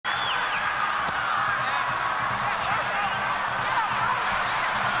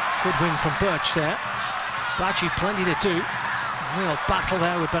Good win from Birch there. Bachi plenty to do. Real battle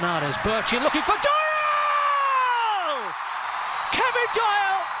there with Bernardes. Birch in looking for Doyle! Kevin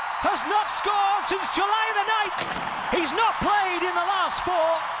Doyle has not scored since July the 9th. He's not played in the last 4,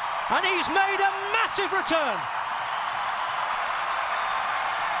 and he's made a massive return.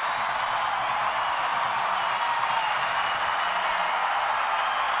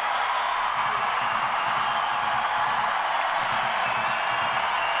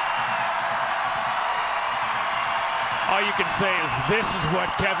 All you can say is this is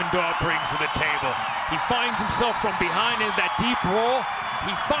what Kevin Doyle brings to the table. He finds himself from behind in that deep roll.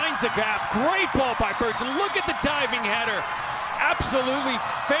 He finds the gap. Great ball by Birch. And look at the diving header. Absolutely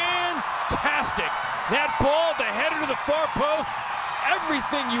fantastic. That ball, the header to the far post,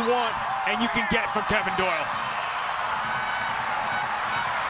 everything you want and you can get from Kevin Doyle.